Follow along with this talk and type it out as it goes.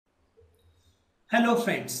Hello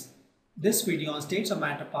friends, this video on States of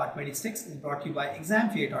Matter Part 26 is brought to you by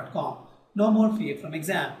examfear.com. No more fear from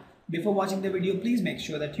exam. Before watching the video, please make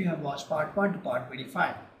sure that you have watched Part 1 to Part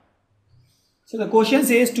 25. So the question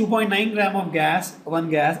says 2.9 gram of gas, one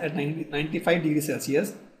gas at 95 degrees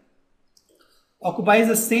Celsius occupies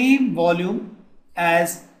the same volume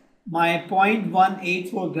as my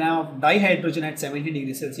 0.184 gram of dihydrogen at 70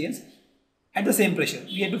 degrees Celsius at the same pressure.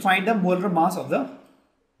 We have to find the molar mass of the.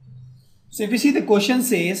 So if you see, the question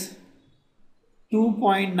says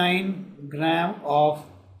 2.9 gram of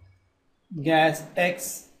gas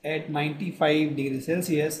X at 95 degrees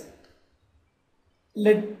Celsius,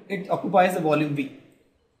 let it occupies the volume V.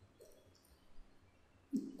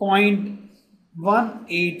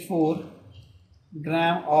 0.184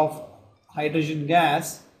 gram of hydrogen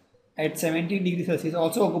gas at 17 degrees Celsius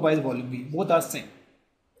also occupies volume V. Both are same,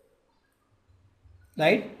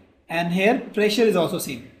 right? And here pressure is also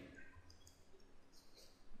same.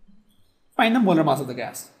 Find the molar mass of the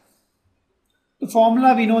gas. The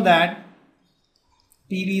formula, we know that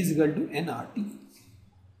PV is equal to nRT.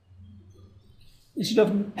 Instead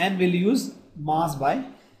of N, we'll use mass by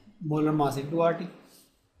molar mass into RT.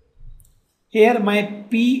 Here my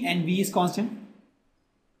P and V is constant,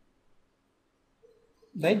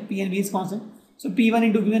 right? P and V is constant. So P1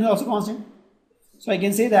 into V1 is also constant. So I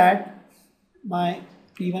can say that my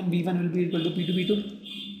P1 V1 will be equal to P2 V2.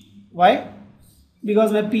 Why?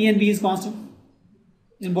 Because my P and V is constant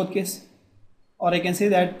in both cases. Or I can say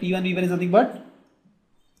that P1 V1 is nothing but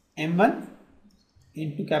M1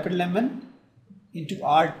 into capital M1 into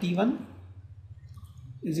RT1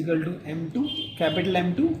 is equal to M2 capital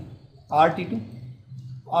M2 RT2.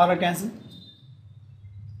 R are cancelled.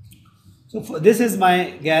 So for this is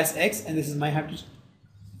my gas X and this is my hydrogen.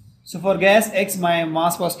 So for gas X, my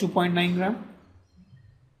mass was 2.9 gram,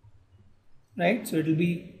 right? So it will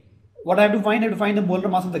be, what I have to find? I have to find the molar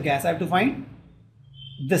mass of the gas. I have to find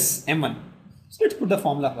this M1. So let's put the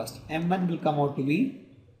formula first. M1 will come out to be,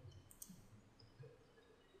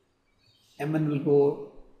 M1 will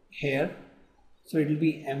go here. So it will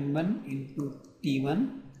be M1 into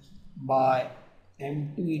T1 by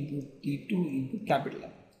M2 into T2 into capital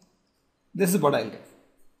M. This is what I will get,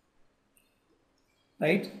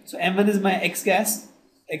 right? So M1 is my X gas.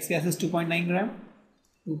 X gas is 2.9 gram.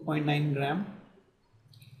 2.9 gram.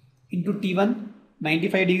 Into T1,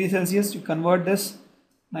 95 degrees Celsius. You convert this,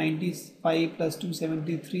 95 plus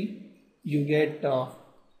 273, you get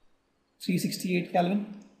 368 Kelvin.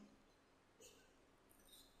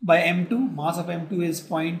 By M2, mass of M2 is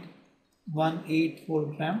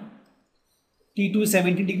 0.184 gram. T2 is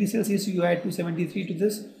 70 degrees Celsius. You add 273 to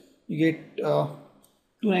this, you get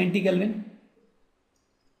 290 Kelvin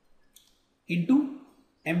into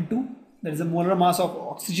M2. That is the molar mass of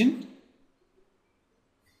oxygen.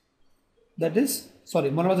 That is,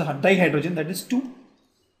 molar mass of dihydrogen, that is 2.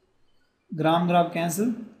 Gram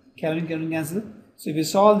cancel, Kelvin cancel. So if you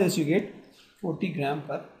solve this, you get 40 gram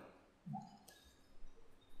per mole.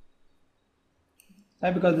 Why?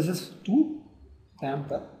 Because this is 2 gram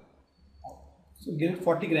per mole. So give it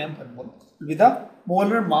 40 gram per mole with the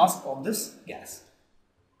molar mass of this gas.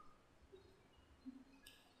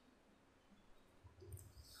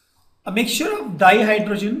 A mixture of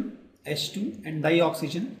dihydrogen H2 and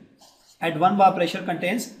dioxygen at 1 bar pressure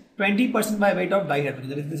contains 20% by weight of dihydrogen.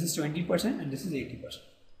 That is, this is 20% and this is 80%.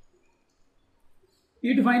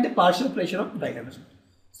 You have to find the partial pressure of dihydrogen.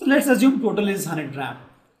 So let's assume total is 100 gram.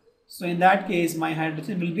 So in that case, my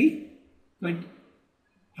hydrogen will be 20.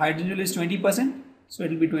 Hydrogen is 20%, so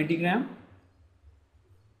it will be 20 gram,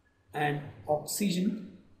 and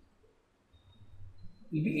oxygen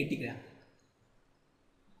will be 80 gram.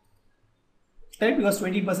 Right? Because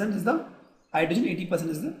 20% is the hydrogen, 80%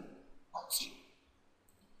 is the oxygen.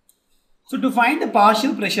 So to find the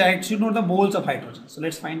partial pressure, I should know the moles of hydrogen. So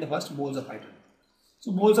let's find the first moles of hydrogen.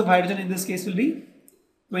 So moles of hydrogen in this case will be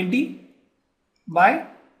 20 by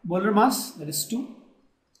molar mass, that is 2,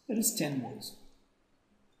 that is 10 moles.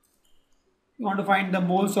 You want to find the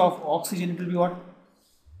moles of oxygen, it will be what?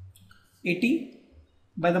 80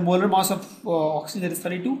 by the molar mass of oxygen, that is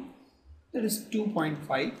 32, that is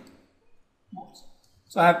 2.5 moles.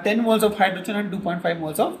 So I have 10 moles of hydrogen and 2.5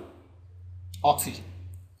 moles of oxygen.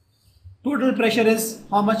 Total pressure is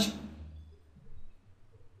how much?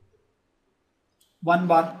 1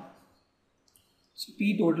 bar. So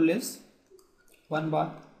P total is 1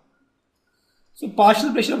 bar. So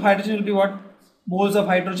partial pressure of hydrogen will be what? Moles of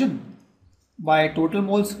hydrogen by total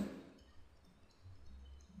moles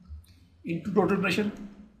into total pressure.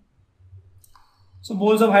 So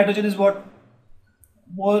moles of hydrogen is what?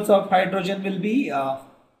 Moles of hydrogen will be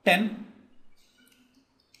 10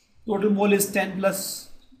 Total mole is 10 plus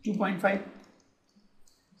 2.5.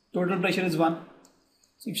 Total pressure is 1.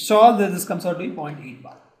 So if you solve this, this comes out to be 0.8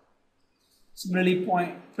 bar. Similarly,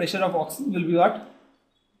 pressure of oxygen will be what?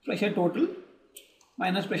 Pressure total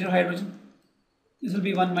minus pressure of hydrogen. This will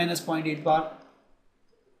be 1 minus 0.8 bar.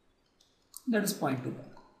 That is 0.2 bar.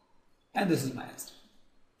 And this is my answer.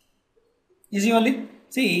 Easy only.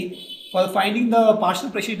 See, for finding the partial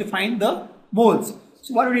pressure, to find the moles.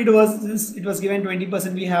 So what we did was, since it was given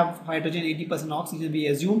 20% we have hydrogen, 80% oxygen, we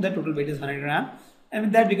assume that total weight is 100 gram. And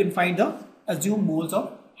with that we can find the assumed moles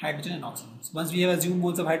of hydrogen and oxygen. So once we have assumed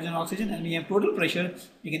moles of hydrogen and oxygen and we have total pressure,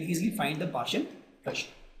 we can easily find the partial pressure.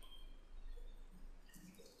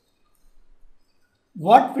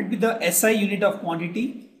 What would be the SI unit of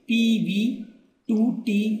quantity?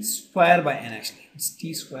 PV2T square by N actually. It's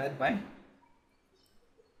T square by N.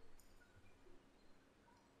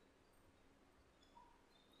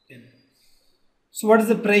 So what is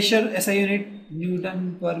the pressure SI unit?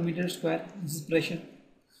 Newton per meter square. This is pressure.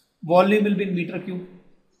 Volume will be in meter cube.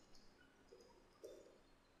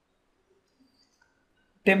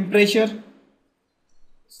 Temperature,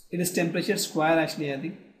 it is temperature square actually, I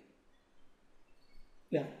think.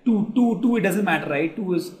 Yeah, 2 it doesn't matter, right?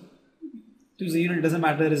 2 is a unit, it doesn't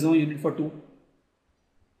matter, there is no unit for 2.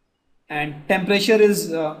 And temperature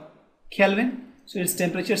is Kelvin, so it's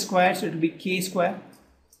temperature square, so it will be K square.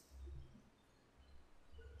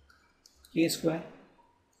 K square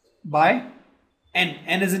by N.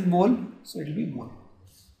 N is in mole, so it will be mole.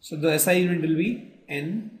 So the SI unit will be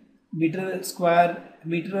N. Meter square,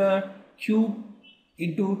 meter cube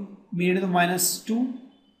into meter to the minus 2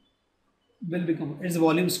 will become, it's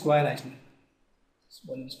volume square actually. It's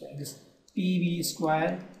volume square. This PV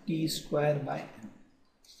square T square by N.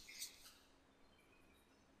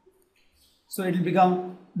 So it will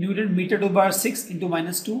become Newton meter to the power 6 into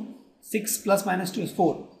minus 2. 6 plus minus 2 is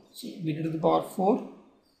 4. So meter to the power 4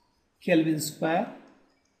 Kelvin square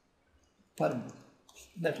per mole.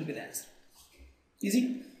 That will be the answer.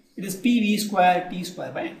 Easy. It is PV square T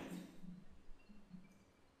square by N.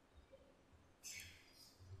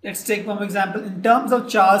 Let's take one example. In terms of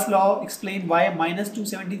Charles' law, explain why minus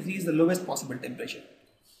 273 is the lowest possible temperature.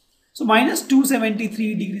 So minus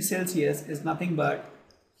 273 degrees Celsius is nothing but,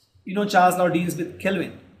 you know, Charles' law deals with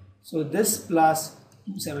Kelvin. So this plus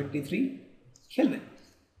 273 Kelvin,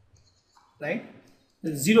 right?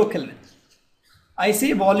 This is 0 Kelvin. I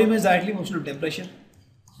say volume is directly proportional to temperature.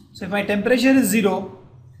 So if my temperature is 0,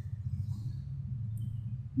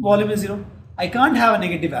 volume is 0. I can't have a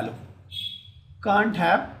negative value. Can't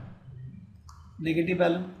have negative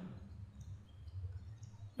value,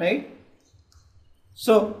 right?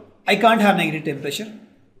 So I can't have negative temperature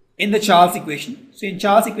in the Charles equation. So in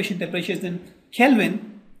Charles equation, temperature is in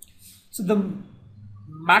Kelvin. So the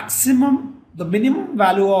minimum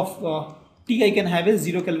value of T I can have is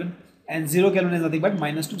 0 Kelvin, and 0 Kelvin is nothing but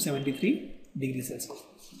minus 273 degrees Celsius.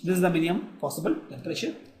 This is the minimum possible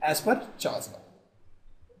temperature as per Charles law.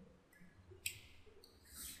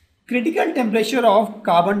 Critical temperature of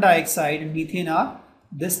carbon dioxide and methane are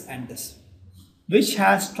this and this. Which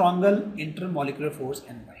has stronger intermolecular force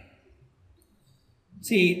and why?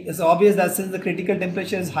 See, it's obvious that since the critical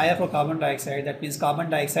temperature is higher for carbon dioxide, that means carbon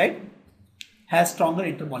dioxide has stronger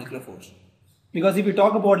intermolecular force. Because if you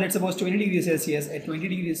talk about, let's suppose 20 degrees Celsius, at 20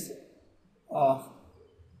 degrees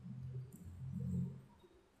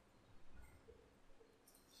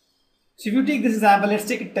so if you take this example, let's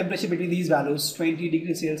take a temperature between these values, 20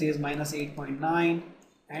 degrees Celsius minus 8.9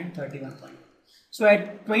 and 31. So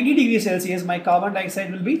at 20 degrees Celsius, my carbon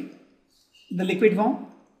dioxide will be in the liquid form.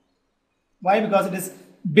 Why? Because it is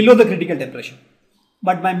below the critical temperature.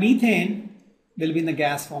 But my methane will be in the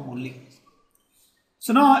gas form only.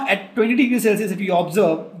 So now at 20 degrees Celsius, if you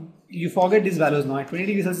observe, you forget these values now. At 20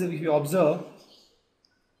 degrees Celsius, if you observe,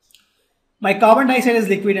 my carbon dioxide is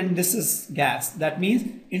liquid and this is gas. That means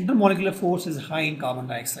intermolecular force is high in carbon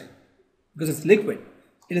dioxide because it's liquid.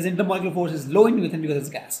 It is intermolecular force is low in methane because it's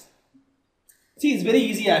gas. See, it's very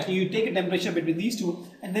easy actually. You take a temperature between these two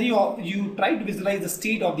and then you try to visualize the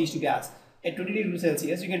state of these two gas. At 20 degrees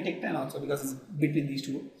Celsius, you can take 10 also because it's between these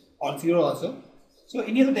two, or 0 also. So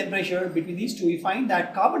any other temperature between these two, you find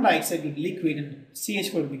that carbon dioxide will be liquid and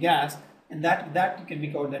CH4 will be gas. And that you can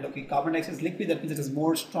make out that, okay, carbon dioxide is liquid, that means it has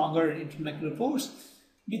more stronger intermolecular force.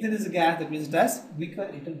 Methane is a gas, that means it has weaker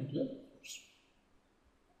intermolecular force.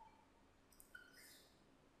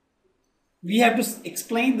 We have to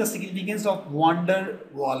explain the significance of van der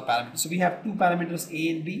Waals parameters. So we have two parameters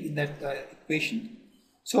A and B in that equation.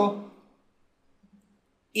 So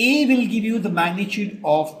A will give you the magnitude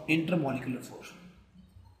of intermolecular force.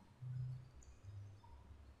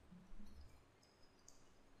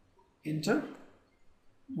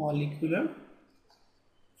 intermolecular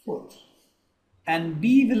force, and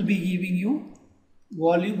B will be giving you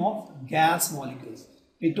volume of gas molecules.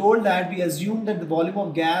 We told that we assume that the volume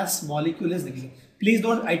of gas molecule is negligible. Please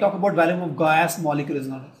don't, I talk about volume of gas molecule is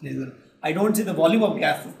not negligible. I don't say the volume of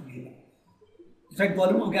gas is negligible. In fact,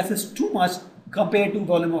 volume of gas is too much compared to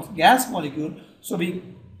volume of gas molecule. So we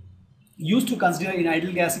used to consider in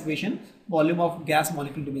ideal gas equation volume of gas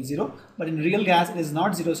molecule to be 0, but in real gas it is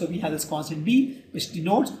not 0. So we have this constant B, which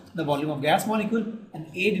denotes the volume of gas molecule, and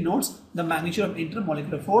A denotes the magnitude of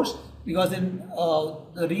intermolecular force, because in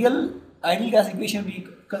the real ideal gas equation we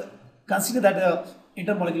consider that the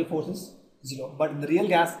intermolecular force is 0, but in the real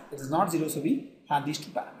gas it is not 0. So we have these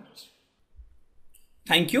two parameters.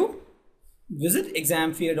 Thank you. Visit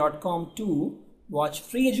examfear.com to watch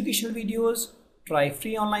free educational videos, try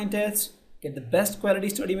free online tests, get the best quality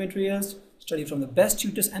study materials, study from the best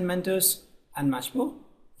tutors and mentors, and much more.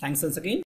 Thanks once again.